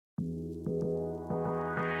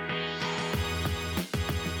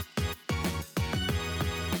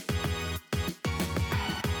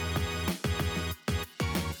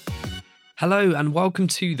Hello and welcome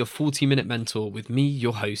to the 40-Minute Mentor with me,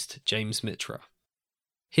 your host, James Mitra.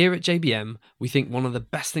 Here at JBM, we think one of the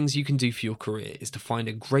best things you can do for your career is to find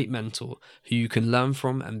a great mentor who you can learn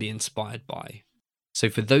from and be inspired by. So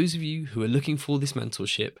for those of you who are looking for this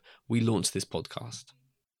mentorship, we launched this podcast.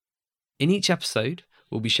 In each episode,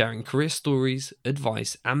 we'll be sharing career stories,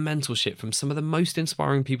 advice, and mentorship from some of the most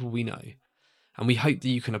inspiring people we know. And we hope that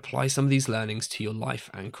you can apply some of these learnings to your life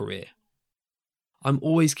and career. I'm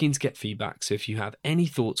always keen to get feedback, so if you have any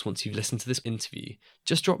thoughts once you've listened to this interview,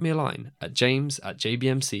 just drop me a line at james@jbmc.co.uk.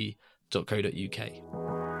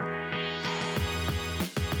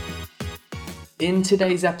 In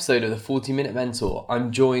today's episode of the 40-Minute Mentor,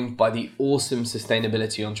 I'm joined by the awesome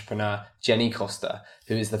sustainability entrepreneur, Jenny Costa,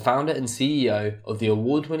 who is the founder and CEO of the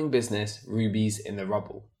award-winning business Rubies in the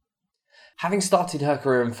Rubble. Having started her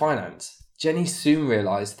career in finance, Jenny soon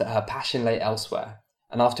realised that her passion lay elsewhere.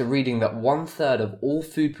 And after reading that 1/3 of all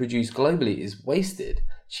food produced globally is wasted,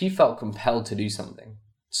 she felt compelled to do something.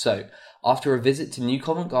 So, after a visit to New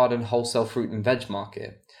Covent Garden wholesale fruit and veg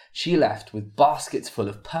market, she left with baskets full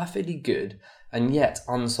of perfectly good and yet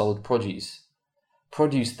unsold produce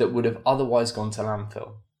that would have otherwise gone to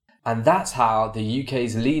landfill. And that's how the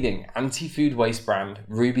UK's leading anti-food waste brand,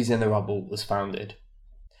 Rubies in the Rubble, was founded.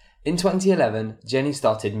 In 2011, Jenny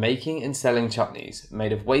started making and selling chutneys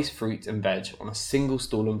made of waste fruit and veg on a single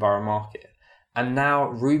stall in Borough Market. And now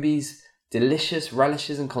Ruby's delicious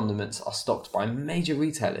relishes and condiments are stocked by major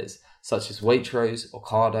retailers such as Waitrose,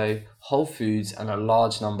 Ocado, Whole Foods, and a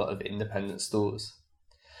large number of independent stores.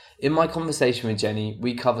 In my conversation with Jenny,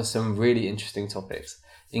 we cover some really interesting topics,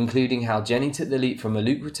 including how Jenny took the leap from a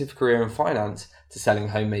lucrative career in finance to selling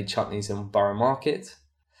homemade chutneys in Borough Market,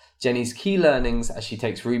 Jenny's key learnings as she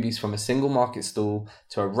takes Rubies from a single market stall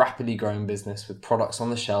to a rapidly growing business with products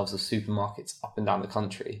on the shelves of supermarkets up and down the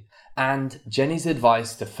country, and Jenny's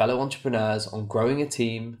advice to fellow entrepreneurs on growing a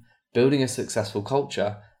team, building a successful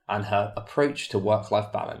culture, and her approach to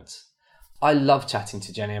work-life balance. I love chatting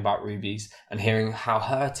to Jenny about Rubies and hearing how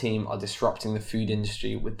her team are disrupting the food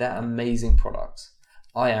industry with their amazing products.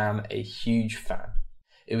 I am a huge fan.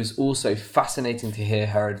 It was also fascinating to hear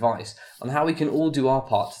her advice on how we can all do our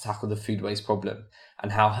part to tackle the food waste problem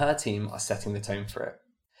and how her team are setting the tone for it.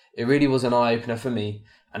 It really was an eye-opener for me,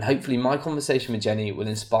 and hopefully my conversation with Jenny will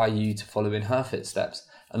inspire you to follow in her footsteps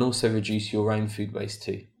and also reduce your own food waste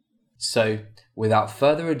too. So, without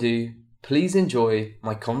further ado, please enjoy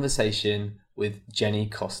my conversation with Jenny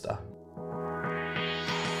Costa.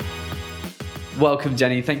 Welcome,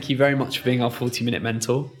 Jenny. Thank you very much for being our 40-Minute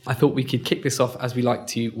Mentor. I thought we could kick this off as we like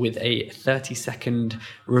to with a 30-second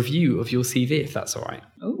review of your CV, if that's all right.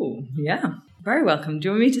 Oh, yeah. Very welcome. Do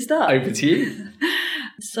you want me to start? Over to you.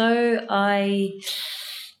 So I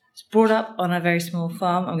was brought up on a very small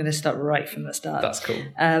farm. I'm going to start right from the start. That's cool.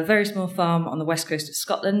 A very small farm on the west coast of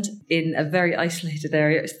Scotland in a very isolated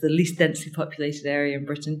area. It's the least densely populated area in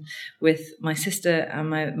Britain, with my sister and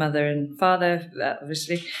my mother and father,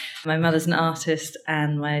 obviously. My mother's an artist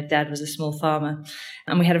and my dad was a small farmer.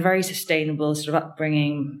 And we had a very sustainable sort of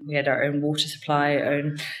upbringing. We had our own water supply,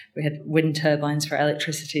 we had wind turbines for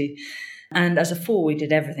electricity. And as a four, we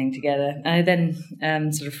did everything together. I then,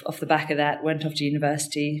 sort of off the back of that, went off to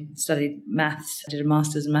university, studied maths, did a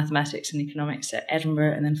master's in mathematics and economics at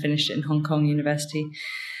Edinburgh, and then finished it in Hong Kong University,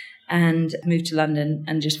 and moved to London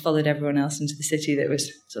and just followed everyone else into the city that was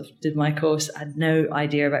sort of did my course. I had no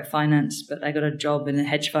idea about finance, but I got a job in a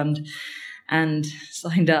hedge fund and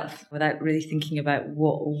signed up without really thinking about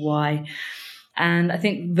what or why. And I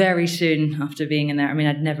think very soon after being in there,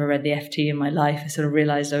 I'd never read the FT in my life. I sort of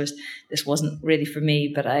realised this wasn't really for me,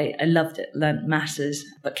 but I loved it, learnt masses,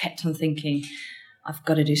 but kept on thinking, I've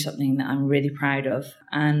got to do something that I'm really proud of.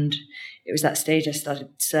 And it was that stage I started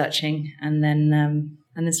searching and then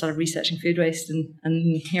started researching food waste, and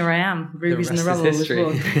here I am. Rubies in the Rubble was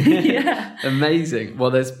born. Yeah. Amazing. Well,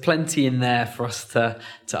 there's plenty in there for us to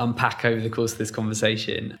unpack over the course of this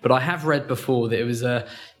conversation. But I have read before that it was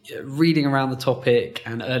reading around the topic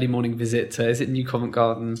and early morning visit to, is it New Covent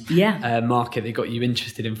Garden market that got you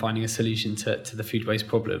interested in finding a solution to the food waste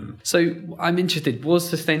problem. So I'm interested,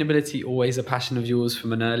 was sustainability always a passion of yours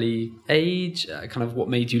from an early age? Kind of what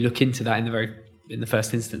made you look into that in the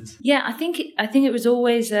first instance? Yeah, I think it was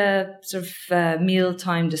always a sort of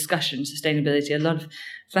mealtime discussion, sustainability. A lot of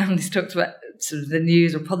families talked about sort of the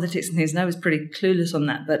news or politics and things, and I was pretty clueless on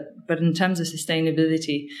that. But in terms of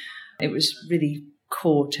sustainability, it was really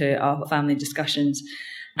core to our family discussions.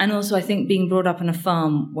 And also, I think being brought up on a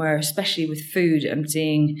farm where, especially with food, I'm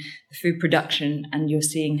seeing the food production, and you're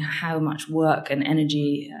seeing how much work and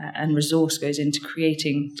energy and resource goes into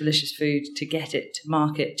creating delicious food to get it to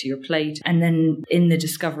market, to your plate. And then in the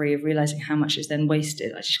discovery of realizing how much is then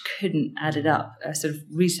wasted, I just couldn't add it up. Sort of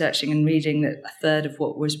researching and reading that a third of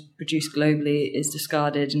what was produced globally is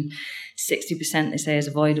discarded, and 60% they say is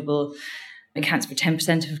avoidable. It accounts for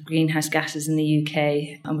 10% of greenhouse gases in the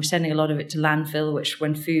UK, and we're sending a lot of it to landfill, which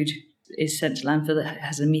when food is sent to landfill, it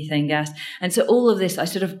has a methane gas. And so all of this, I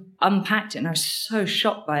sort of unpacked it, and I was so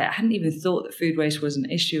shocked by it. I hadn't even thought that food waste was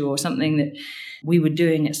an issue or something that we were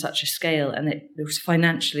doing at such a scale, and it was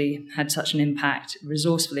financially had such an impact,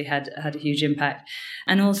 resourcefully had a huge impact.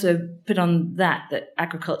 And also put on that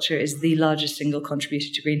agriculture is the largest single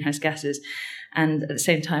contributor to greenhouse gases. And at the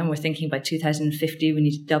same time, we're thinking by 2050, we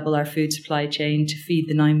need to double our food supply chain to feed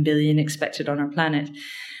the 9 billion expected on our planet.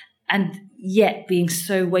 And yet being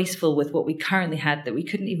so wasteful with what we currently had that we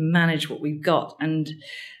couldn't even manage what we've got. And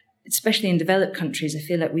especially in developed countries, I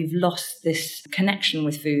feel like we've lost this connection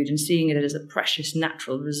with food and seeing it as a precious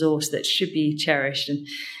natural resource that should be cherished. And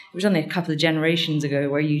it was only a couple of generations ago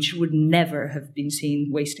where you would never have been seen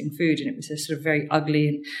wasting food, and it was a sort of very ugly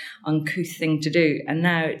and uncouth thing to do. And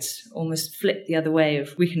now it's almost flipped the other way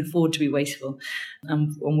of we can afford to be wasteful,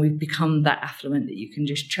 and we've become that affluent that you can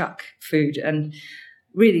just chuck food. And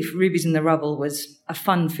really, Rubies in the Rubble was a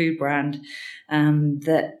fun food brand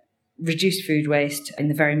that reduced food waste in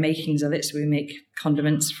the very makings of it. So we make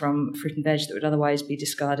condiments from fruit and veg that would otherwise be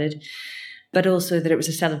discarded, but also that it was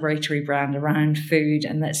a celebratory brand around food.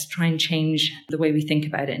 And let's try and change the way we think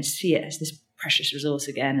about it and see it as this precious resource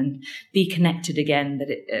again, and be connected again, that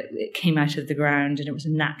it came out of the ground and it was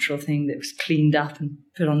a natural thing that was cleaned up and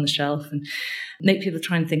put on the shelf, and make people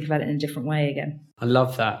try and think about it in a different way again. I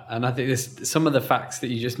love that. And I think some of the facts that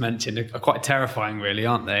you just mentioned are quite terrifying, really,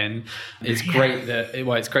 aren't they? And it's great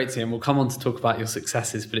it's great to see, and we'll come on to talk about your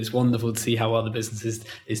successes, but it's wonderful to see how well the business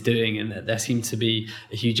is doing, and that there seems to be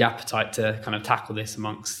a huge appetite to kind of tackle this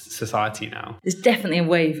amongst society now. There's definitely a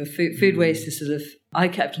wave of food waste. Is sort of, I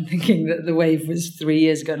kept on thinking that the wave was 3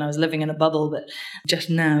 years ago and I was living in a bubble, but just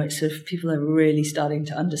now it's sort of people are really starting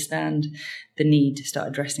to understand the need to start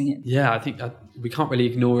addressing it. Yeah, I think we can't really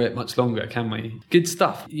ignore it much longer, can we? Good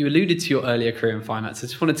stuff. You alluded to your earlier career in finance. I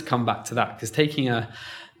just wanted to come back to that, because taking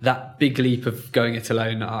that big leap of going it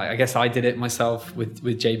alone, I guess I did it myself with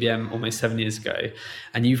JBM almost 7 years ago.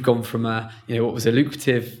 And you've gone from what was a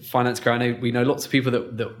lucrative finance career. We know lots of people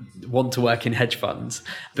that want to work in hedge funds,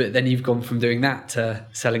 but then you've gone from doing that to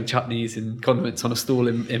selling chutneys and condiments on a stall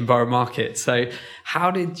in Borough Market. So how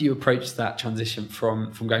did you approach that transition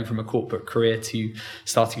from going from a corporate career to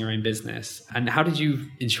starting your own business? And how did you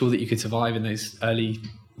ensure that you could survive in those early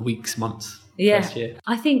weeks, months? Yeah,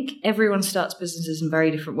 I think everyone starts businesses in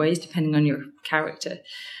very different ways depending on your character.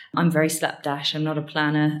 I'm very slapdash. I'm not a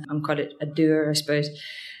planner. I'm quite a doer, I suppose.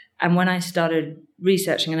 And when I started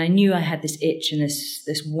researching, and I knew I had this itch and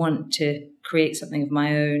this want to create something of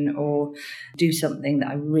my own or do something that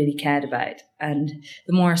I really cared about. And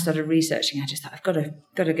the more I started researching, I just thought, I've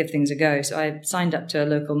got to give things a go. So I signed up to a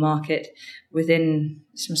local market within,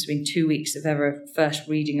 this must have been 2 weeks of ever first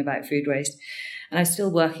reading about food waste. And I was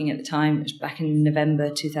still working at the time. It was back in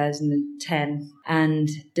November 2010, and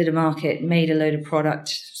did a market, made a load of product,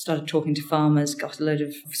 started talking to farmers, got a load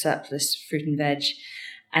of surplus fruit and veg.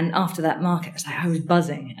 And after that market, I was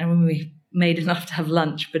buzzing. And when we made enough to have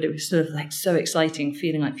lunch, but it was sort of like so exciting,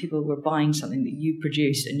 feeling like people were buying something that you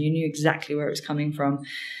produced and you knew exactly where it was coming from.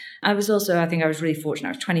 I was really fortunate.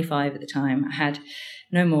 I was 25 at the time. I had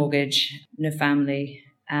no mortgage, no family,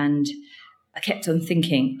 and I kept on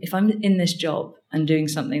thinking, if I'm in this job and doing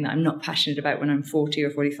something that I'm not passionate about when I'm 40 or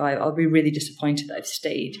 45, I'll be really disappointed that I've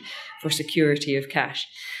stayed for security of cash.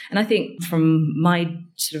 And I think from my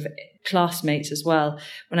sort of classmates as well,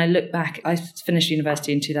 when I look back, I finished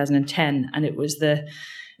university in 2010, and it was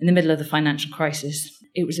in the middle of the financial crisis.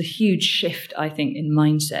 It was a huge shift, I think, in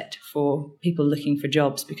mindset for people looking for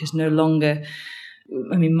jobs, because no longer,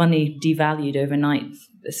 money devalued overnight.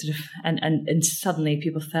 Sort of, and suddenly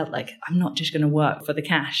people felt like, I'm not just going to work for the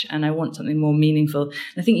cash, and I want something more meaningful.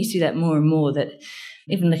 And I think you see that more and more, that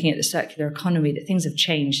even looking at the circular economy, that things have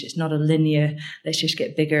changed. It's not a linear, let's just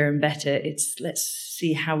get bigger and better. It's let's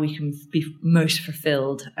see how we can be most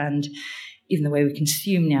fulfilled. And even the way we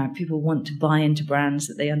consume now, people want to buy into brands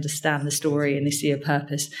that they understand the story and they see a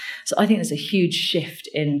purpose. So I think there's a huge shift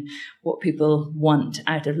in what people want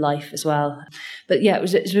out of life as well. But yeah, it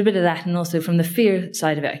was a bit of that. And also from the fear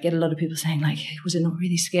side of it, I get a lot of people saying, like, was it not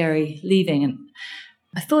really scary leaving? And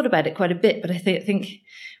I thought about it quite a bit, but I think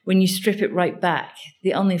when you strip it right back,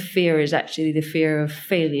 the only fear is actually the fear of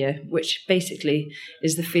failure, which basically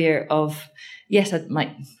is the fear of, yes, I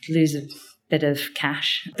might lose a bit of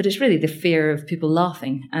cash, but it's really the fear of people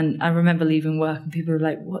laughing. And I remember leaving work and people were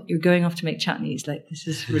like, what, you're going off to make chutneys? Like, this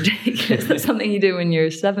is ridiculous. That's something you do when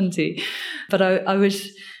you're 70. But I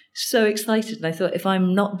was so excited. And I thought, if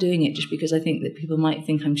I'm not doing it just because I think that people might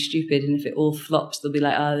think I'm stupid, and if it all flops, they'll be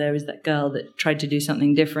like, oh, there was that girl that tried to do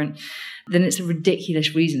something different, then it's a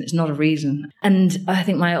ridiculous reason. It's not a reason. And I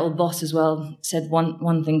think my old boss as well said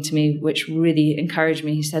one thing to me, which really encouraged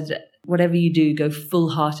me. He said that whatever you do, go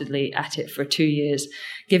full-heartedly at it for 2 years.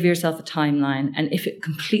 Give yourself a timeline. And if it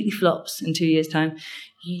completely flops in 2 years' time,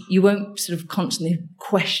 you won't sort of constantly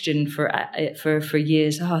question for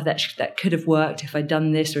years. Oh, that could have worked if I'd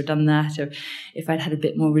done this or done that, or if I'd had a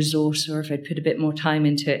bit more resource, or if I'd put a bit more time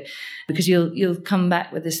into it. Because you'll come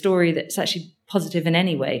back with a story that's actually positive in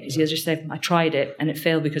any way, because you'll just say, I tried it and it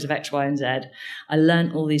failed because of X, Y, and Z. I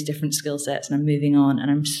learned all these different skill sets and I'm moving on,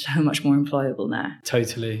 and I'm so much more employable now.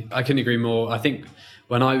 Totally. I couldn't agree more. I think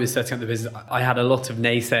when I was setting up the business, I had a lot of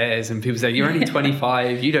naysayers and people say, you're only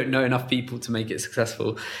 25, you don't know enough people to make it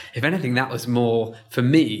successful. If anything, that was more, for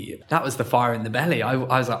me, that was the fire in the belly. I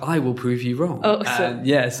was like, I will prove you wrong. Oh, so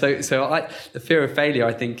the fear of failure,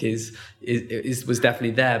 I think, was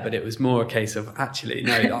definitely there, but it was more a case of, actually,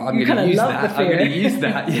 no, I'm going to use that. I'm going to use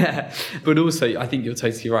that, yeah. But also, I think you're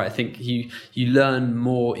totally right. I think you learn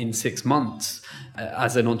more in 6 months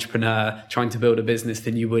as an entrepreneur trying to build a business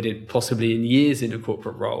than you would possibly in years in a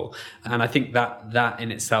corporate role. And I think that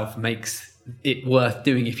in itself makes it worth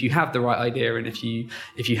doing if you have the right idea, and if you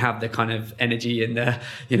have the kind of energy and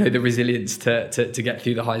the resilience to get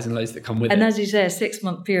through the highs and lows that come with it. And as you say, a 6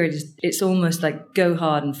 month period it's almost like go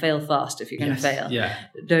hard and fail fast if you're going to fail. Yeah.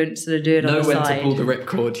 Don't sort of do it on the side. Know when to pull the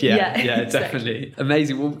ripcord. Yeah, exactly. Definitely.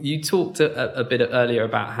 Amazing. Well, you talked a bit earlier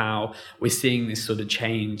about how we're seeing this sort of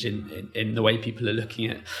change in the way people are looking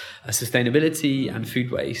at sustainability and food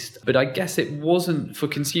waste. But I guess it wasn't for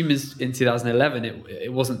consumers in 2011.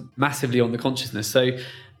 It wasn't massively on the consciousness. So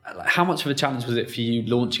how much of a challenge was it for you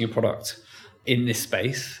launching a product in this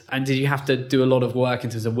space? And did you have to do a lot of work in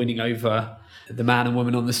terms of winning over the man and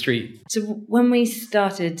woman on the street? So when we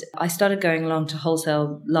started, I started going along to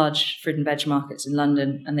wholesale large fruit and veg markets in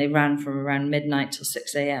London, and they ran from around midnight till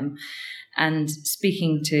 6 a.m. And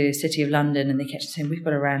speaking to City of London, and they kept saying, we've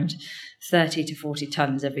got around 30 to 40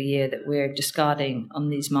 tons every year that we're discarding on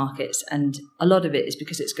these markets. And a lot of it is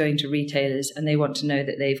because it's going to retailers and they want to know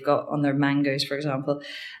that they've got on their mangoes, for example,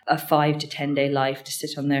 a 5 to 10 day life to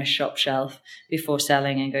sit on their shop shelf before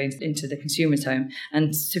selling and going into the consumer's home.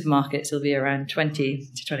 And supermarkets will be around 20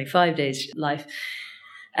 to 25 days life.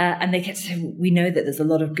 And they kept saying, we know that there's a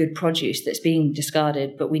lot of good produce that's being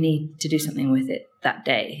discarded, but we need to do something with it that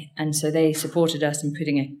day. And so they supported us in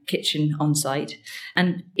putting a kitchen on site.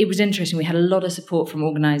 And it was interesting. We had a lot of support from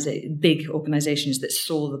big organisations that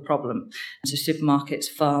saw the problem. So supermarkets,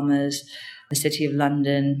 farmers, the City of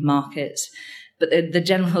London, markets. But the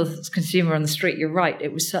general consumer on the street, you're right,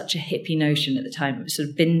 it was such a hippie notion at the time. It was sort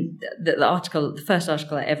of the first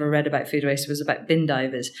article I ever read about food waste was about bin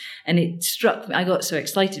divers. And it struck me, I got so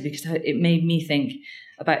excited because it made me think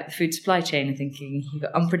about the food supply chain and thinking you've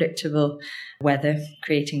got unpredictable weather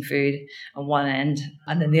creating food on one end,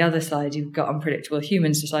 and then the other side you've got unpredictable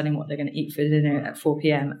humans deciding what they're going to eat for dinner at 4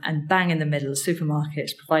 p.m. and bang in the middle,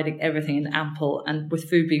 supermarkets providing everything in ample, and with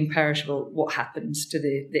food being perishable, what happens to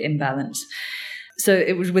the imbalance? So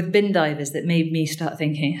it was with bin divers that made me start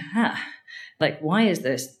thinking, like, why is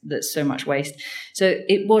there's so much waste? So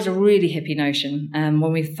it was a really hippie notion.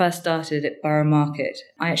 When we first started at Borough Market,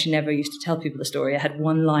 I actually never used to tell people the story. I had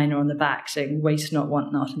one liner on the back saying, waste not,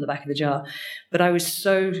 want not, on the back of the jar. But I was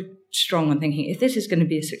so strong on thinking, if this is going to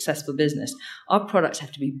be a successful business, our products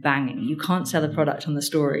have to be banging. You can't sell a product on the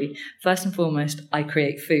story. First and foremost, I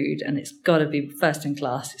create food, and it's got to be first in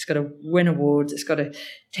class. It's got to win awards. It's got to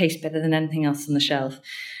taste better than anything else on the shelf.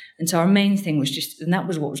 And so our main thing was and that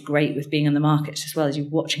was what was great with being on the markets as well, as you're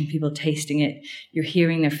watching people tasting it. You're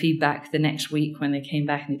hearing their feedback the next week when they came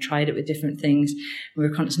back and they tried it with different things. We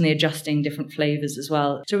were constantly adjusting different flavors as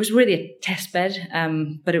well. So it was really a test bed,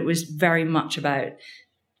 but it was very much about,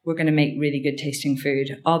 we're going to make really good tasting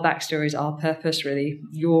food. Our backstory is our purpose, really.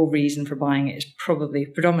 Your reason for buying it is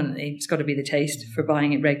predominantly, it's got to be the taste for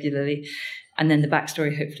buying it regularly. And then the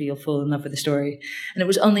backstory, hopefully you'll fall in love with the story. And it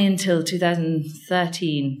was only until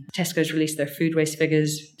 2013, Tesco's released their food waste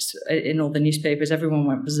figures in all the newspapers. Everyone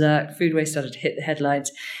went berserk. Food waste started to hit the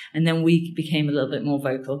headlines. And then we became a little bit more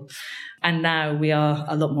vocal. And now we are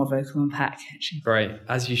a lot more vocal on pack, actually. Great,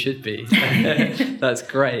 as you should be. That's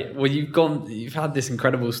great. Well, you've had this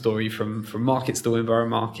incredible story from market stall in Borough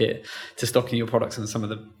Market to stocking your products on some of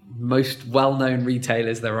the most well-known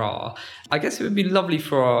retailers there are. I guess it would be lovely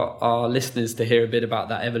for our listeners to hear a bit about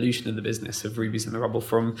that evolution of the business of Rubies in the Rubble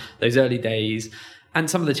from those early days and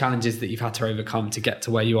some of the challenges that you've had to overcome to get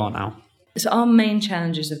to where you are now. So our main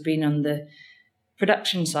challenges have been on the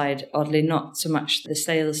production side, oddly, not so much the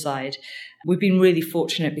sales side. We've been really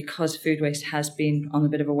fortunate because food waste has been on a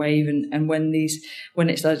bit of a wave, and when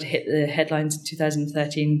it started to hit the headlines in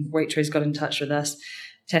 2013, Waitrose got in touch with us,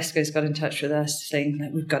 Tesco's got in touch with us saying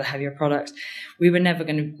that we've got to have your product. We were never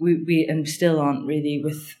going to, we and still aren't really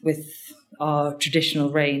with our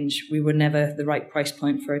traditional range. We were never the right price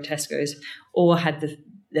point for a Tesco's or had the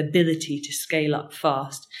ability to scale up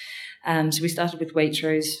fast. So we started with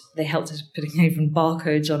Waitrose. They helped us putting even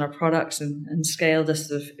barcodes on our products and scaled us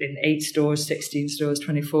in 8 stores, 16 stores,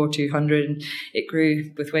 24, 200, and it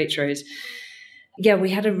grew with Waitrose. Yeah,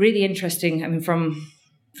 we had a really interesting,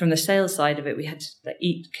 from the sales side of it, we had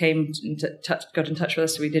Eat got in touch with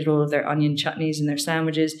us, so we did all of their onion chutneys and their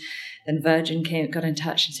sandwiches. Then Virgin got in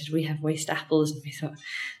touch and said, we have waste apples. And we thought,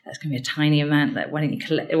 that's going to be a tiny amount. Why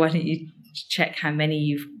don't you check how many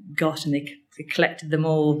you've got? And they collected them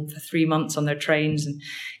all for 3 months on their trains and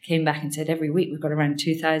came back and said, every week we've got around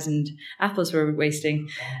 2,000 apples we're wasting.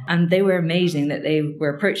 And they were amazing that they were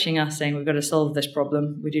approaching us saying, we've got to solve this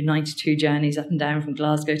problem. We do 92 journeys up and down from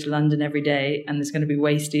Glasgow to London every day, and there's going to be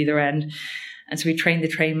waste either end. And so we trained the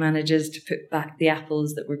train managers to put back the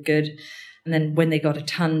apples that were good. And then when they got a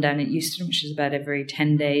ton down at Euston, which is about every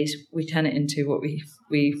 10 days, we turn it into what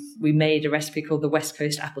we made a recipe called the West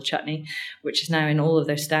Coast apple chutney, which is now in all of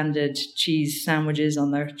their standard cheese sandwiches on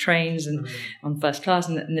their trains and on first class.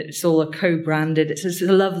 And it's all co-branded. It's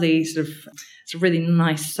a lovely it's a really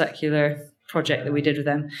nice circular project that we did with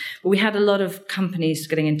them. But we had a lot of companies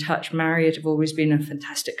getting in touch. Marriott have always been a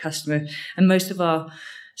fantastic customer. And most of our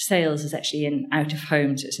sales is actually in out of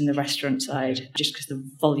home, so it's in the restaurant side, just because the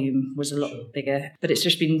volume was a lot bigger. But it's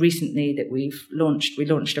just been recently that we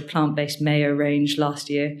launched a plant-based mayo range last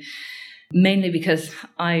year, mainly because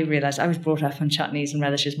I realised I was brought up on chutneys and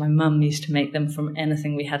relishes. My mum used to make them from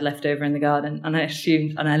anything we had left over in the garden, and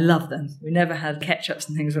I love them. We never had ketchups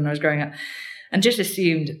and things when I was growing up, and just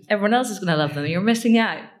assumed everyone else is going to love them. You're missing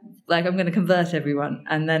out. Like, I'm going to convert everyone.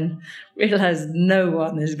 And then realised no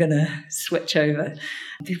one is going to switch over.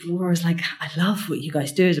 People were always like, I love what you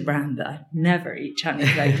guys do as a brand, but I'd never eat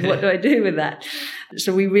chutneys. Like, what do I do with that?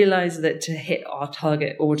 So we realised that to hit our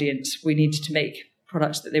target audience, we needed to make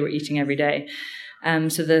products that they were eating every day.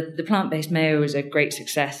 So the plant-based mayo was a great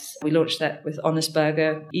success. We launched that with Honest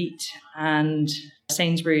Burger, Eat, and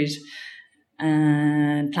Sainsbury's,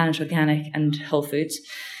 and Planet Organic, and Whole Foods.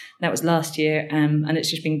 That was last year, and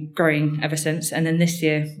it's just been growing ever since. And then this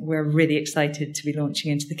year, we're really excited to be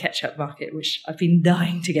launching into the ketchup market, which I've been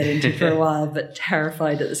dying to get into for a while, but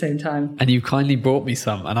terrified at the same time. And you kindly brought me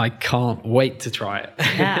some, and I can't wait to try it.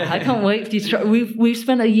 Yeah, I can't wait for you to try. We've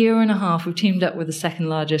spent a year and a half. We've teamed up with the second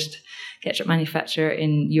largest ketchup manufacturer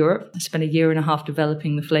in Europe. I spent a year and a half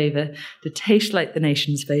developing the flavour to taste like the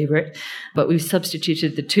nation's favourite. But we've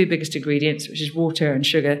substituted the 2 biggest ingredients, which is water and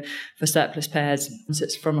sugar, for surplus pears. So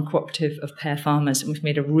it's from a cooperative of pear farmers, and we've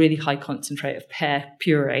made a really high concentrate of pear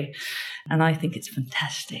puree. And I think it's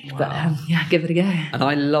fantastic. Wow. But give it a go. And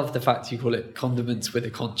I love the fact you call it condiments with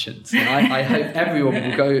a conscience. And I hope everyone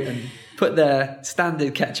will go and put their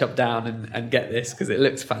standard ketchup down and get this, because it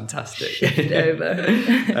looks fantastic. Shift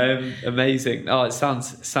over. Amazing. Oh, it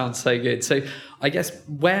sounds so good. So I guess,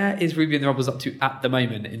 where is Ruby and the Rubbles up to at the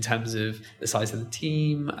moment in terms of the size of the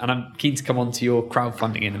team? And I'm keen to come on to your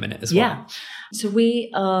crowdfunding in a minute as well. Yeah. So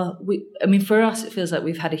for us, it feels like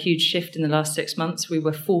we've had a huge shift in the last 6 months. We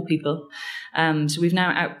were 4 people. So we've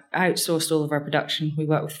now outsourced all of our production. We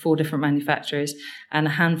work with 4 different manufacturers and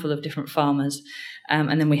a handful of different farmers.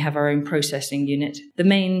 And then we have our own processing unit. The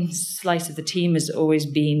main slice of the team has always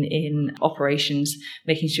been in operations,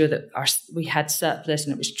 making sure that we had surplus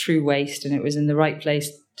and it was true waste and it was in the right place,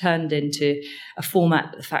 turned into a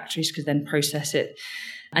format that the factories could then process it.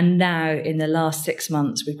 And now, in the last 6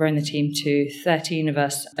 months, we've grown the team to 13 of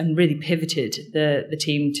us and really pivoted the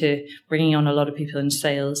team to bringing on a lot of people in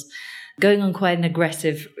sales. going on quite an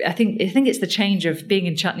aggressive, I think it's the change of being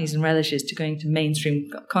in chutneys and relishes to going to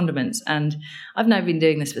mainstream condiments. And I've now been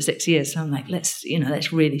doing this for 6 years. So I'm like, let's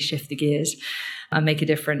really shift the gears and make a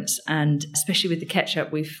difference. And especially with the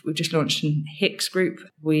ketchup, we've just launched in Hicks Group.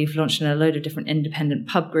 We've launched in a load of different independent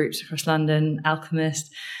pub groups across London,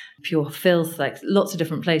 Alchemist, Pure Filth, like lots of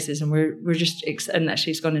different places. And we're just, and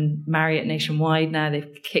actually it's gone in Marriott nationwide now.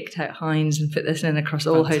 They've kicked out Heinz and put this in across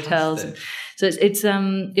all hotels. So it's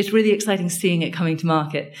really exciting seeing it coming to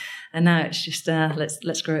market. And now it's just,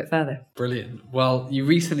 let's grow it further. Brilliant. Well, you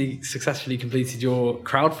recently successfully completed your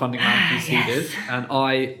crowdfunding round through Cedars, and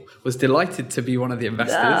I was delighted to be one of the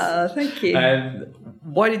investors. Oh, thank you.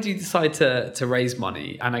 Why did you decide to raise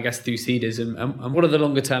money, and I guess through Cedars, and what are the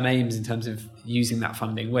longer term aims in terms of using that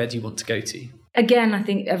funding? Where do you want to go to? Again, I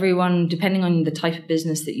think everyone, depending on the type of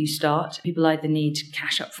business that you start, people either need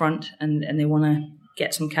cash up front and they want to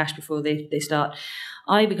get some cash before they start.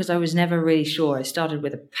 Because I was never really sure, I started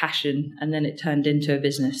with a passion and then it turned into a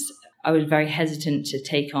business. I was very hesitant to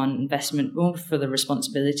take on investment, more for the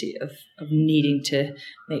responsibility of needing to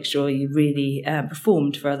make sure you really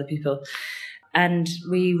performed for other people. And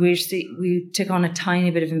we took on a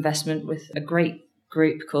tiny bit of investment with a great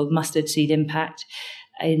group called Mustard Seed Impact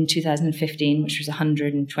in 2015, which was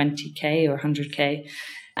 120k or 100k.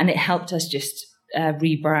 And it helped us just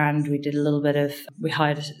rebrand. We did a little bit of, we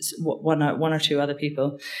hired one or two other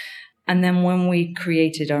people. And then when we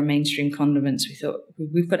created our mainstream condiments, we thought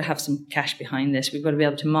we've got to have some cash behind this. We've got to be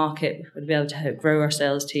able to market. We've got to be able to grow our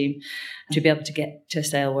sales team to be able to get to a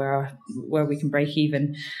sale where we can break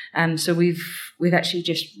even. So we've actually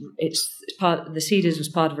the Cedars was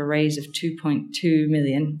part of a raise of 2.2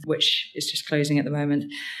 million, which is just closing at the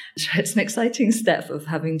moment. So it's an exciting step of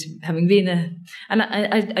having been and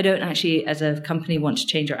I don't actually, as a company, want to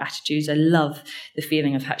change our attitudes. I love the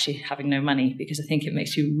feeling of actually having no money, because I think it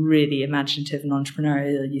makes you really imaginative and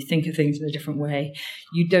entrepreneurial. You think of things in a different way.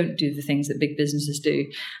 You don't do the things that big businesses do.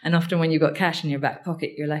 And often when you've got cash in your back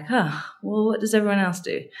pocket, you're like, well, what does everyone else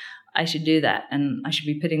do? I should do that, and I should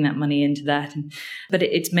be putting that money into that. But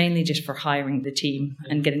it's mainly just for hiring the team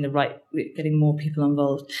and getting more people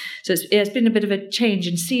involved. So it's been a bit of a change.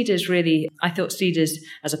 And Cedars, really, I thought Cedars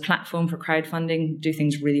as a platform for crowdfunding do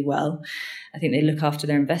things really well. I think they look after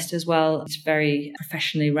their investors well. It's very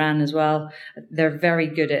professionally ran as well. They're very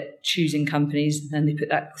good at choosing companies, and they put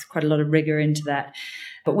quite a lot of rigor into that.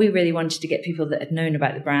 But we really wanted to get people that had known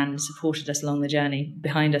about the brand and supported us along the journey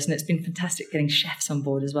behind us. And it's been fantastic getting chefs on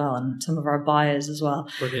board as well, and some of our buyers as well.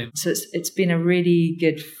 Brilliant. So it's been a really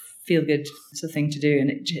good, feel-good sort of thing to do.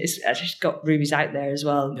 And it's just got Ruby's out there as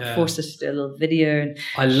well. Yeah. Forced us to do a little video. And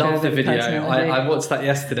I love the video. I watched that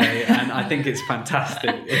yesterday and I think it's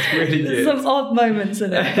fantastic. It's really good. Some odd moments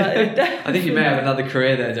in it. But I think you may have another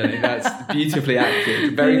career there, Jenny. That's beautifully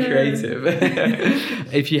acted, very creative.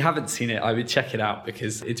 If you haven't seen it, I would check it out,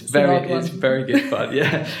 because it's very good fun.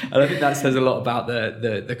 Yeah, and I think that says a lot about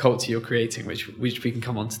the culture you're creating, which we can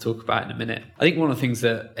come on to talk about in a minute. I think one of the things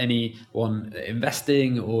that anyone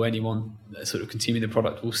investing or anyone sort of consuming the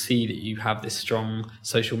product will see that you have this strong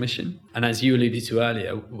social mission. And as you alluded to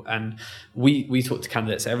earlier, and we talk to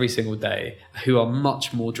candidates every single day who are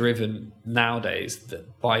much more driven nowadays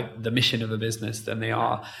by the mission of a business than they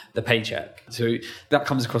are the paycheck. So that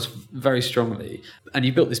comes across very strongly. And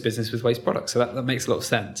you built this business with waste products, so that makes a lot of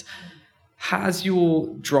sense. Has your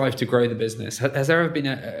drive to grow the business, has there ever been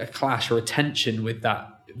a clash or a tension with that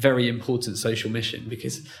very important social mission?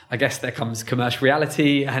 Because I guess there comes commercial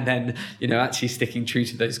reality and then, actually sticking true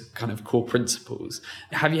to those kind of core principles.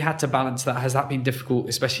 Have you had to balance that? Has that been difficult,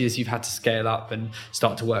 especially as you've had to scale up and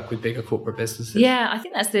start to work with bigger corporate businesses? Yeah, I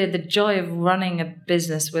think that's the joy of running a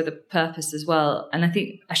business with a purpose as well. And I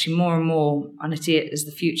think actually more and more, I see it as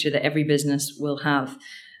the future that every business will have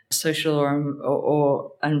social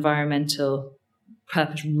or environmental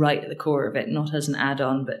purpose right at the core of it, not as an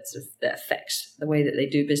add-on, but sort of that affects the way that they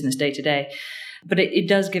do business day to day. But it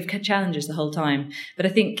does give challenges the whole time. But I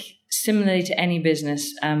think similarly to any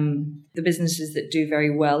business, the businesses that do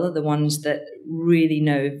very well are the ones that really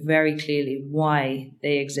know very clearly why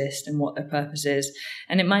they exist and what their purpose is.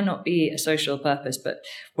 And it might not be a social purpose, but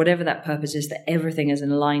whatever that purpose is, that everything is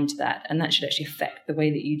aligned to that. And that should actually affect the way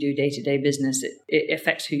that you do day-to-day business. It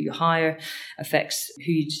affects who you hire, affects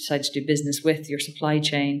who you decide to do business with, your supply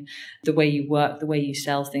chain, the way you work, the way you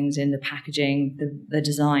sell things in, the packaging, the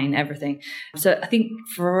design, everything. So I think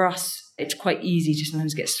for us, it's quite easy to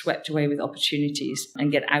sometimes get swept away with opportunities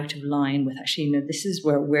and get out of line with actually, this is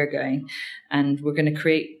where we're going, and we're going to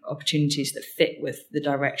create opportunities that fit with the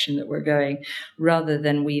direction that we're going, rather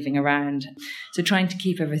than weaving around. So trying to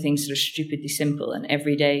keep everything sort of stupidly simple, and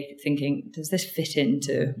every day thinking, does this fit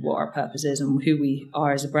into what our purpose is and who we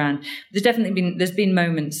are as a brand? There's been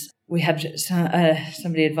moments. We had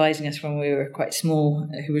somebody advising us when we were quite small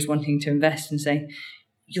who was wanting to invest and saying,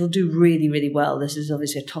 you'll do really, really well. This is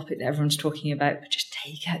obviously a topic that everyone's talking about, but just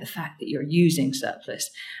take out the fact that you're using surplus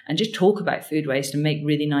and just talk about food waste and make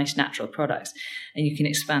really nice natural products. And you can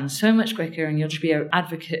expand so much quicker, and you'll just be an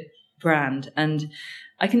advocate brand. And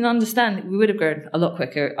I can understand we would have grown a lot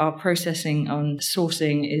quicker. Our processing on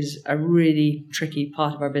sourcing is a really tricky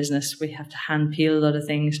part of our business. We have to hand peel a lot of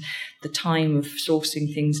things. The time of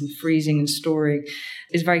sourcing things and freezing and storing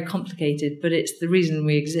is very complicated, but it's the reason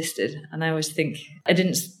we existed. And I always think I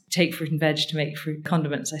didn't take fruit and veg to make fruit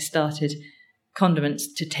condiments. I started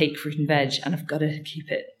condiments to take fruit and veg, and I've got to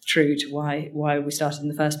keep it true to why we started in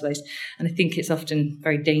the first place. And I think it's often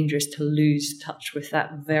very dangerous to lose touch with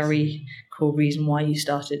that very core reason why you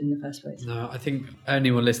started in the first place. No, I think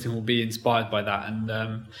anyone listening will be inspired by that, and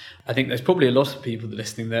I think there's probably a lot of people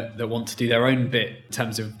listening that want to do their own bit in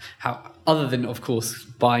terms of how, other than of course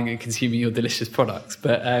buying and consuming your delicious products,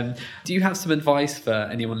 but do you have some advice for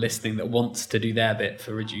anyone listening that wants to do their bit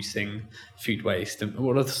for reducing food waste, and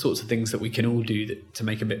what are the sorts of things that we can all do to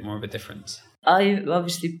make a bit more of a difference? I'm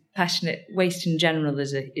obviously passionate. Waste in general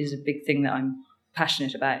is a big thing that I'm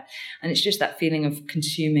passionate about, and it's just that feeling of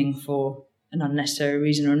consuming for an unnecessary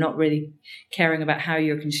reason, or not really caring about how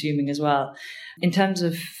you're consuming as well. In terms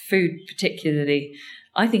of food particularly,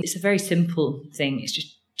 I think it's a very simple thing. It's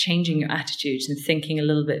just changing your attitudes and thinking a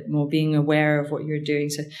little bit more, being aware of what you're doing.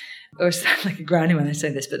 So, or it's like a granny when I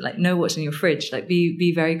say this, but like, know what's in your fridge. Like,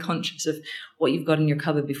 be very conscious of what you've got in your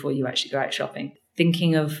cupboard before you actually go out shopping.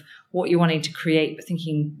 Thinking of what you're wanting to create, but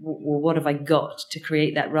thinking, well, what have I got to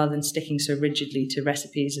create that, rather than sticking so rigidly to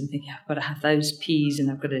recipes and thinking, I've got to have those peas and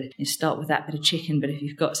I've got to start with that bit of chicken. But if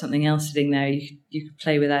you've got something else sitting there, you could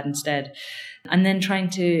play with that instead. And then trying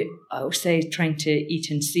to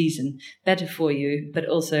eat in season, better for you, but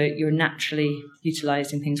also you're naturally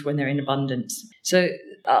utilizing things when they're in abundance. So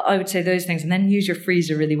I would say those things, and then use your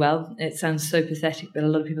freezer really well. It sounds so pathetic, but a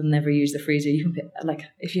lot of people never use the freezer. You can put, like,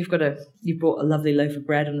 if you brought a lovely loaf of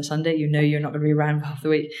bread on a Sunday, you know you're not going to be around for half the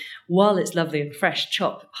week. While it's lovely and fresh,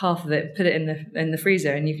 chop half of it, put it in the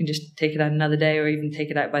freezer, and you can just take it out another day, or even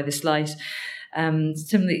take it out by the slice.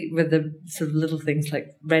 Similarly with the sort of little things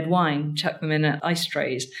like red wine, chuck them in ice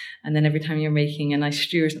trays, and then every time you're making a nice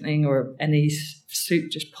stew or something, or any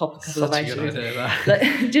soup, just pop a couple of ice trays.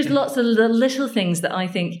 Like, just lots of the little things that I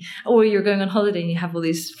think, or you're going on holiday and you have all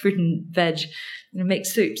these fruit and veg, make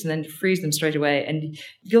soups and then freeze them straight away, and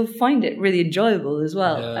you'll find it really enjoyable as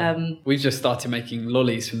well. Yeah. We've just started making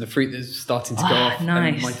lollies from the fruit that's starting to go off.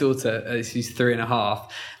 Nice. And my daughter, she's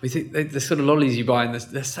 3.5. We think the sort of lollies you buy, and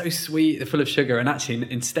they're so sweet, they're full of sugar, and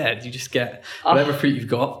actually instead you just get whatever fruit you've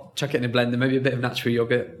got, chuck it in a blender, maybe a bit of natural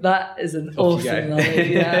yogurt. That is an awesome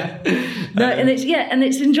lolly. Yeah. No, and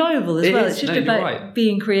it's enjoyable as well. It's just about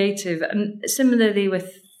being creative, and similarly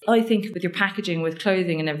with, I think, with your packaging, with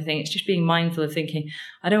clothing and everything, it's just being mindful of thinking,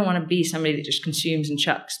 I don't want to be somebody that just consumes and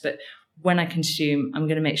chucks, but when I consume, I'm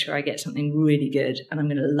going to make sure I get something really good and I'm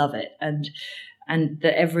going to love it. And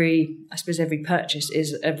that every purchase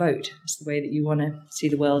is a vote. It's the way that you want to see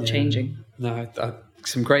the world changing. No,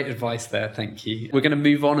 some great advice there. Thank you. We're going to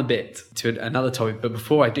move on a bit to another topic, but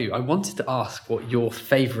before I do, I wanted to ask what your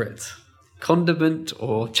favourite condiment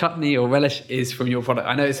or chutney or relish is from your product.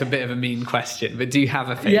 I know it's a bit of a mean question, but do you have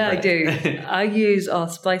a favourite? Yeah, I do. I use our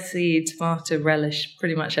spicy tomato relish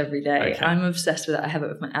pretty much every day. Okay. I'm obsessed with it. I have it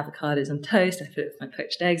with my avocados on toast. I put it with my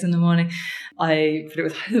poached eggs in the morning. I put it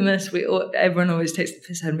with hummus. Everyone always takes the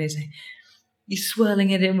piss out of me and say, you're swirling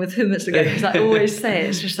it in with hummus again. Because I always say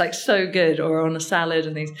it's just like so good, or on a salad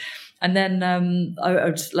and things. And then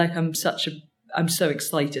I'm so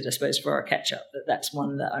excited, I suppose, for our ketchup, that's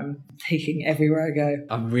one that I'm taking everywhere I go.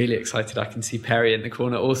 I'm really excited. I can see Perry in the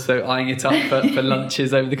corner also eyeing it up for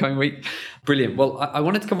lunches over the coming week. Brilliant. Well, I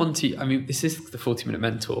wanted to come on to, this is the 40-Minute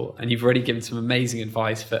Mentor, and you've already given some amazing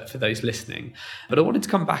advice for those listening. But I wanted to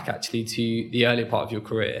come back actually to the earlier part of your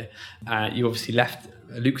career. You obviously left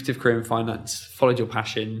a lucrative career in finance, followed your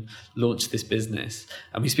passion, launched this business.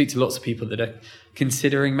 And we speak to lots of people that are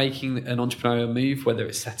considering making an entrepreneurial move, whether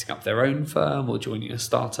it's setting up their own firm or joining a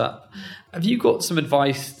startup. Have you got some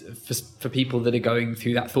advice for people that are going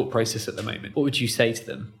through that thought process at the moment? What would you say to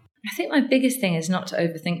them? I think my biggest thing is not to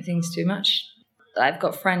overthink things too much. I've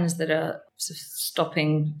got friends that are sort of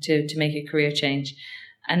stopping to make a career change.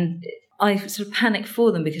 And I sort of panic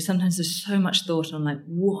for them because sometimes there's so much thought on like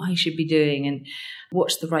what I should be doing and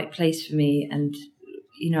what's the right place for me. And,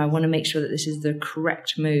 I want to make sure that this is the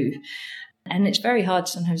correct move. And it's very hard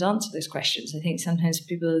to sometimes answer those questions. I think sometimes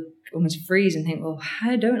people almost freeze and think, well,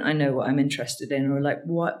 how don't I know what I'm interested in? Or like,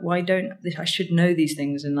 why don't I should know these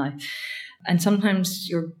things in life? And sometimes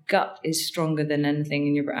your gut is stronger than anything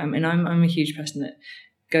in your brain. And I'm a huge person that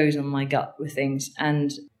goes on my gut with things.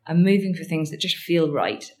 And I'm moving for things that just feel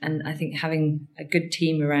right. And I think having a good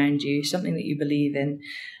team around you, something that you believe in,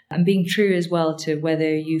 and being true as well to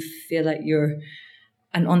whether you feel like you're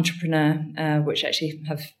an entrepreneur, which actually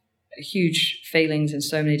have huge failings in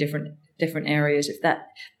so many different areas.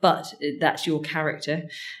 But that's your character,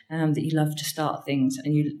 that you love to start things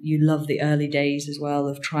and you love the early days as well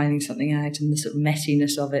of trying something out and the sort of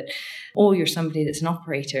messiness of it. Or you're somebody that's an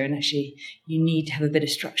operator and actually you need to have a bit of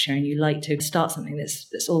structure and you like to start something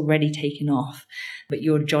that's already taken off, but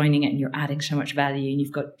you're joining it and you're adding so much value and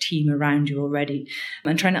you've got a team around you already.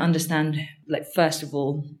 And trying to understand, like, first of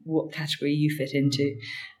all, what category you fit into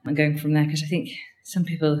and going from there. Because I think some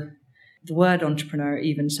people, the word entrepreneur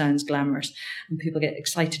even sounds glamorous and people get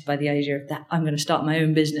excited by the idea of that. I'm going to start my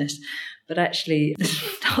own business. But actually,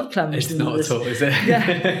 it's not glamorous. It's not at all, is it?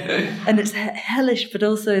 Yeah. And it's hellish, but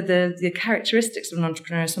also the characteristics of an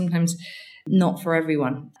entrepreneur are sometimes not for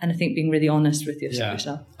everyone. And I think being really honest with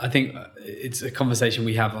yourself. I think it's a conversation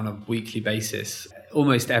we have on a weekly basis.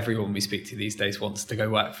 Almost everyone we speak to these days wants to go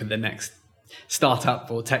work for the next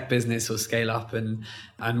startup or tech business or scale up, and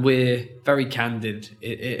we're very candid.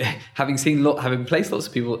 Having placed lots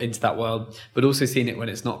of people into that world, but also seen it when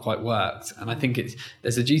it's not quite worked. And I think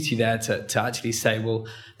there's a duty there to actually say, well,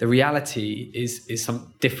 the reality is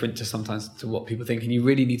some different to sometimes to what people think, and you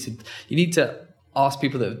really need to ask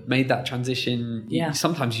people that have made that transition.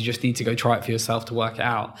 Sometimes you just need to go try it for yourself to work it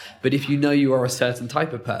out. But if you know you are a certain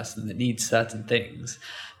type of person that needs certain things,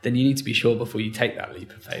 then you need to be sure before you take that leap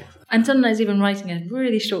of faith. And sometimes even writing a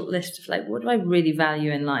really short list of like, what do I really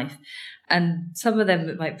value in life? And some of them,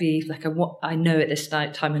 it might be like, what I know at this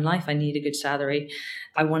time in life, I need a good salary.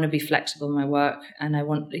 I want to be flexible in my work, and I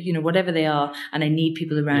want, whatever they are, and I need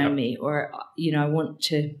people around me, or, I want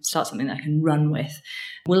to start something that I can run with.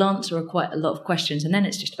 We'll answer quite a lot of questions. And then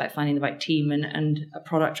it's just about finding the right team and a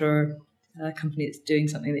product or a company that's doing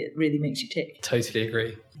something that really makes you tick. Totally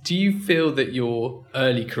agree. Do you feel that your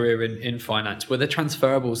early career in finance, were there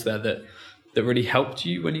transferables there that really helped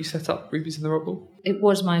you when you set up Rubies in the Rubble? It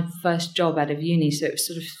was my first job out of uni, so it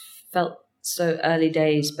sort of felt so early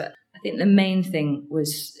days. But I think the main thing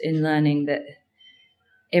was in learning that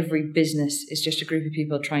every business is just a group of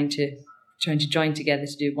people trying to join together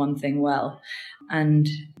to do one thing well. And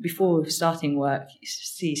before starting work, you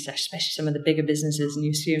see, especially some of the bigger businesses, and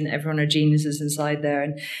you assume that everyone are geniuses inside there,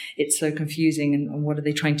 and it's so confusing, and what are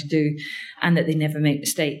they trying to do, and that they never make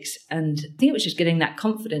mistakes. And I think it was just getting that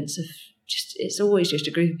confidence of it's always just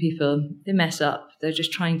a group of people. They mess up. They're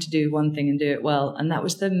just trying to do one thing and do it well. And that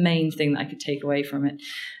was the main thing that I could take away from it.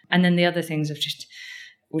 And then the other things of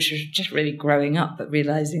which was just really growing up, but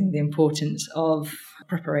realizing the importance of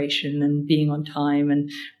preparation and being on time and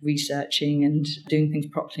researching and doing things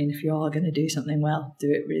properly. And if you are going to do something well, do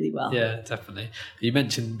it really well. Yeah, definitely. You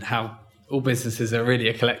mentioned how all businesses are really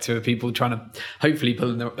a collective of people trying to hopefully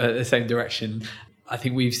pull in the same direction. I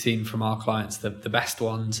think we've seen from our clients that the best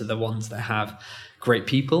ones are the ones that have great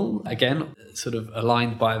people, again, sort of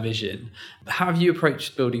aligned by a vision. How have you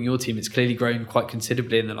approached building your team? It's clearly grown quite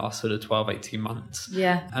considerably in the last sort of 12, 18 months.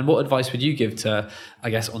 Yeah. And what advice would you give to,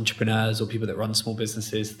 I guess, entrepreneurs or people that run small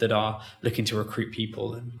businesses that are looking to recruit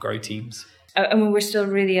people and grow teams? I mean, we're still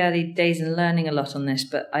really early days and learning a lot on this,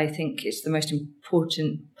 but I think it's the most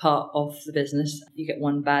important part of the business. You get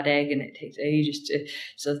one bad egg and it takes ages to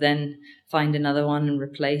sort of then find another one and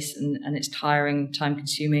replace, and it's tiring, time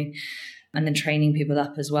consuming, and then training people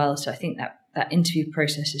up as well. So I think that interview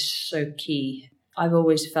process is so key. I've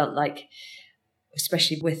always felt like,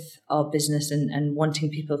 especially with our business and wanting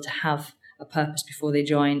people to have a purpose before they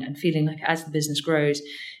join, and feeling like as the business grows,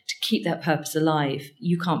 to keep that purpose alive,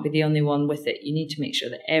 you can't be the only one with it. You need to make sure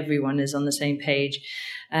that everyone is on the same page.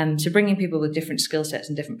 So bringing people with different skill sets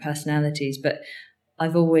and different personalities, but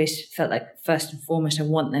I've always felt like first and foremost, I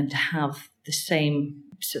want them to have the same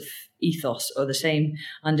sort of ethos or the same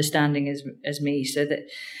understanding as me, so that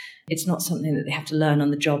it's not something that they have to learn on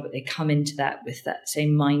the job, but they come into that with that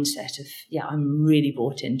same mindset of, yeah, I'm really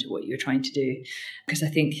bought into what you're trying to do. Because I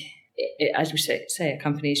think, as we say, a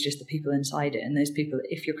company is just the people inside it, and those people,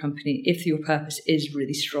 if your purpose is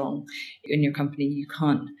really strong in your company, you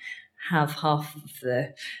can't have half of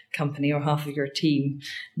the company or half of your team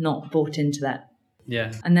not bought into that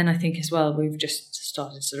Yeah. And then I think as well, we've just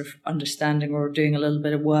started sort of understanding or doing a little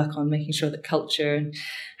bit of work on making sure that culture and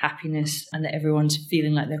happiness and that everyone's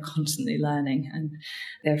feeling like they're constantly learning and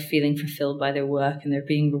they're feeling fulfilled by their work and they're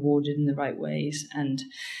being rewarded in the right ways. And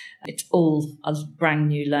it's all a brand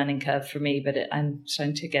new learning curve for me, but I'm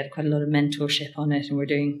starting to get quite a lot of mentorship on it, and we're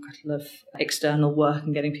doing quite a lot of external work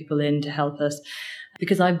and getting people in to help us,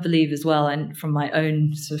 because I believe as well, and from my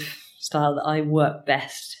own sort of style, that I work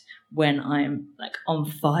best when I'm like on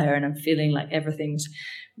fire and I'm feeling like everything's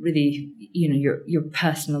really, your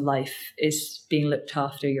personal life is being looked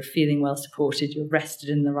after, you're feeling well supported, you're rested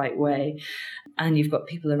in the right way, and you've got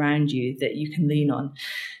people around you that you can lean on.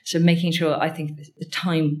 So making sure, I think the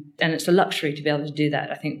time, and it's a luxury to be able to do that.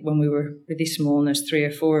 I think when we were really small and there's 3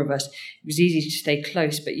 or 4 of us, it was easy to stay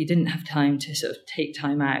close, but you didn't have time to sort of take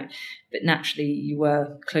time out. But naturally you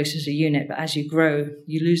were close as a unit. But as you grow,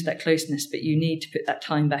 you lose that closeness, but you need to put that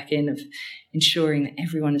time back in of ensuring that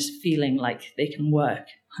everyone is feeling like they can work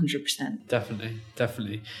 100%.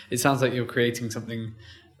 Definitely. It sounds like you're creating something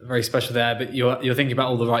very special there, but you're thinking about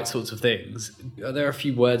all the right sorts of things. Are there a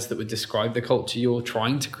few words that would describe the culture you're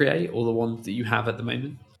trying to create, or the ones that you have at the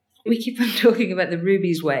moment? We keep on talking about the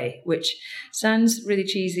Ruby's way, which sounds really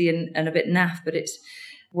cheesy and a bit naff, but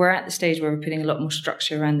we're at the stage where we're putting a lot more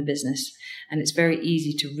structure around the business, and it's very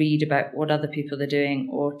easy to read about what other people are doing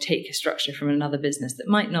or take a structure from another business that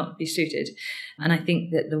might not be suited. And I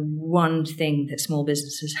think that the one thing that small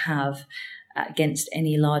businesses have against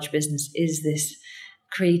any large business is this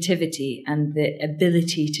creativity and the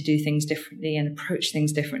ability to do things differently and approach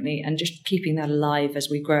things differently, and just keeping that alive as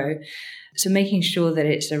we grow. So making sure that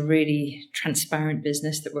it's a really transparent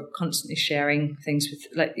business, that we're constantly sharing things with,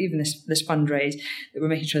 like even this fundraise, that we're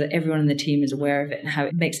making sure that everyone in the team is aware of it and how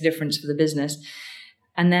it makes a difference for the business.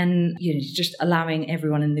 And then, just allowing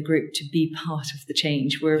everyone in the group to be part of the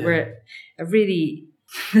change. We're a really,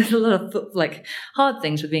 there's a lot of hard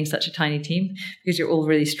things with being such a tiny team, because you're all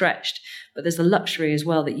really stretched. But there's a luxury as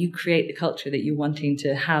well that you create the culture that you're wanting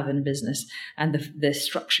to have in a business, and the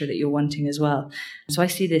structure that you're wanting as well. So I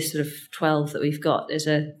see this sort of 12 that we've got as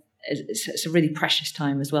it's a really precious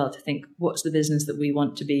time as well to think, what's the business that we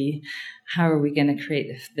want to be? How are we going to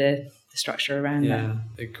create the structure around that?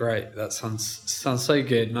 Yeah, great. That sounds so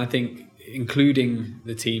good. And I think including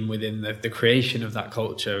the team within the creation of that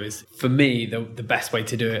culture is, for me, the best way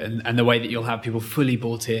to do it, and the way that you'll have people fully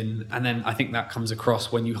bought in. And then I think that comes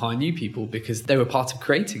across when you hire new people, because they were part of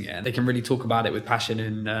creating it. They can really talk about it with passion,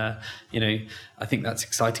 and I think that's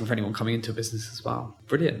exciting for anyone coming into a business as well.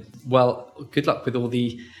 Brilliant. Well, good luck with all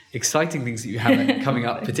the exciting things that you have coming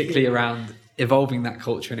up, particularly around evolving that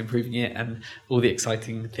culture and improving it, and all the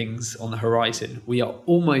exciting things on the horizon. We are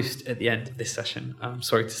almost at the end of this session, I'm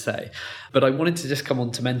sorry to say, but I wanted to just come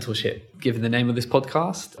on to mentorship. Given the name of this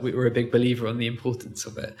podcast, we're a big believer on the importance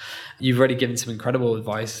of it. You've already given some incredible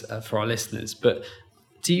advice for our listeners, but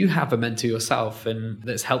do you have a mentor yourself and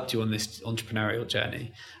that's helped you on this entrepreneurial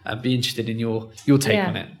journey? I'd be interested in your take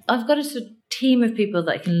on it. I've got a sort of team of people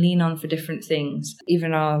that I can lean on for different things.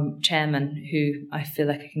 Even our chairman, who I feel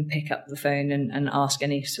like I can pick up the phone and ask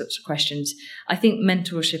any sorts of questions. I think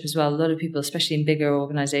mentorship as well. A lot of people, especially in bigger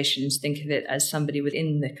organizations, think of it as somebody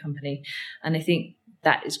within the company. And I think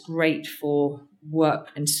that is great for work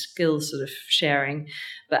and skill sort of sharing,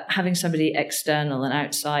 but having somebody external and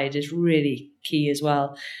outside is really key as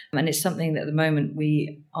well. And it's something that at the moment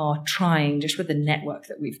we are trying, just with the network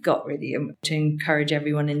that we've got, really, to encourage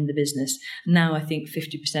everyone in the business. Now I think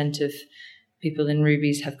 50% of people in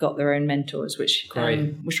Ruby's have got their own mentors, which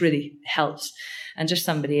really helps. And just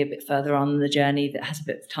somebody a bit further on the journey that has a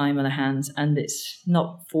bit of time on their hands, and it's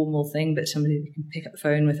not a formal thing, but somebody that you can pick up the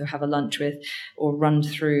phone with or have a lunch with, or run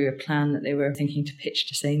through a plan that they were thinking to pitch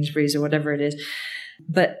to Sainsbury's or whatever it is.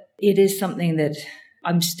 But it is something that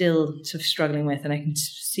I'm still sort of struggling with, and I can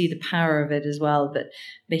see the power of it as well, but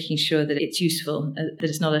making sure that it's useful, that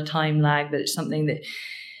it's not a time lag, but it's something that,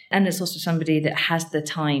 and it's also somebody that has the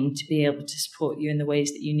time to be able to support you in the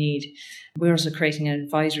ways that you need. We're also creating an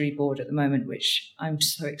advisory board at the moment, which I'm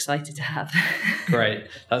so excited to have. Great.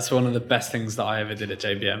 That's one of the best things that I ever did at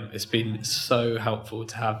JBM. It's been so helpful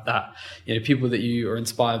to have that, people that you are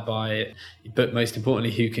inspired by, but most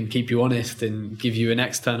importantly, who can keep you honest and give you an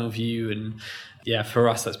external view. And yeah, for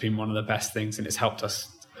us, that's been one of the best things, and it's helped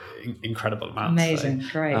us incredible amounts. Amazing.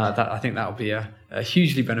 Great. I think that'll be a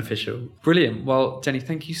hugely beneficial. Brilliant. Well, Jenny,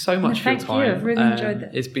 thank you so much for your time. Thank you. I've really enjoyed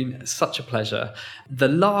it. It's been such a pleasure. The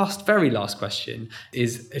very last question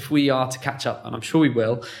is, if we are to catch up, and I'm sure we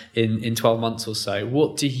will, in 12 months or so,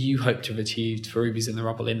 what do you hope to have achieved for Rubies in the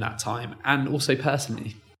Rubble in that time, and also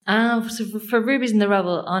personally? So for Rubies in the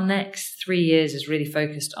Rubble, our next 3 years is really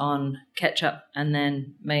focused on ketchup and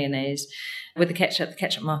then mayonnaise. With the ketchup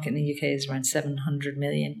market in the UK is around 700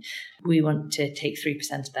 million. We want to take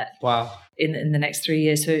 3% of that. Wow. In the next 3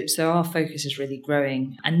 years. So our focus is really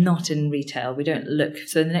growing and not in retail. We don't look,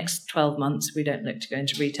 so in the next 12 months, we don't look to go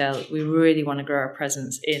into retail. We really want to grow our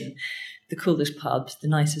presence in the coolest pubs, the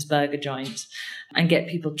nicest burger joints, and get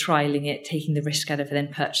people trialing it, taking the risk out of it, then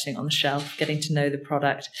purchasing on the shelf, getting to know the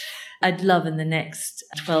product. I'd love in the next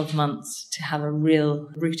 12 months to have a real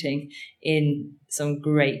rooting in some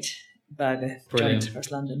great burger joints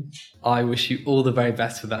across London. I wish you all the very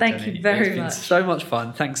best with that, Thank Jenny. you very It's been much. so much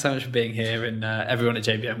fun. Thanks so much for being here, and everyone at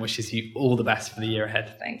JBM wishes you all the best for the year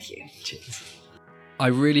ahead. Thank you. Cheers. I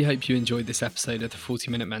really hope you enjoyed this episode of the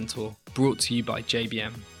 40 Minute Mentor, brought to you by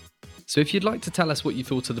JBM. So if you'd like to tell us what you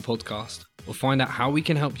thought of the podcast, or find out how we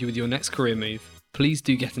can help you with your next career move, please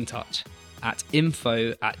do get in touch at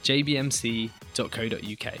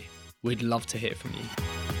info@jbmc.co.uk. We'd love to hear from you.